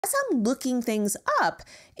As I'm looking things up,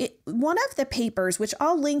 one of the papers, which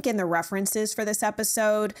I'll link in the references for this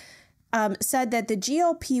episode, said that the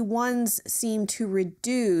GLP-1s seem to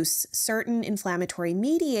reduce certain inflammatory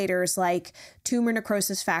mediators like tumor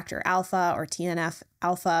necrosis factor alpha or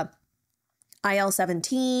TNF-alpha,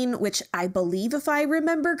 IL-17, which I believe, if I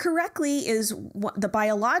remember correctly, is the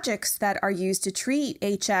biologics that are used to treat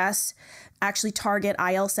HS actually target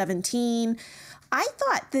IL-17. I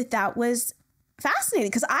thought that that was fascinating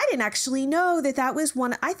because I didn't actually know that that was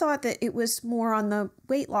one. I thought that it was more on the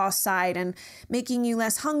weight loss side and making you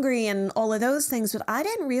less hungry and all of those things, but I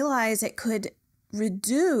didn't realize it could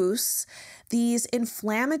reduce these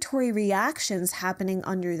inflammatory reactions happening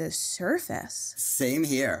under the surface. Same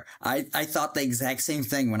here. I thought the exact same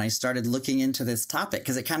thing when I started looking into this topic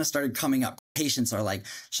because it kind of started coming up. Patients are like,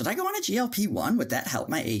 should I go on a GLP-1? Would that help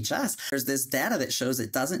my HS? There's this data that shows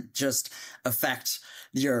it doesn't just affect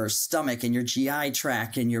your stomach and your GI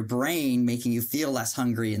tract and your brain, making you feel less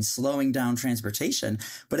hungry and slowing down transportation,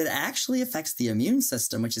 but it actually affects the immune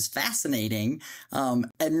system, which is fascinating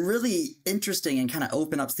and really interesting and kind of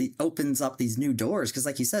opens up these new doors. Because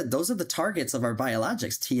like you said, those are the targets of our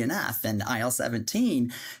biologics, TNF and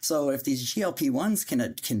IL-17. So if these GLP-1s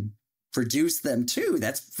can produce them too,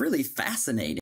 that's really fascinating.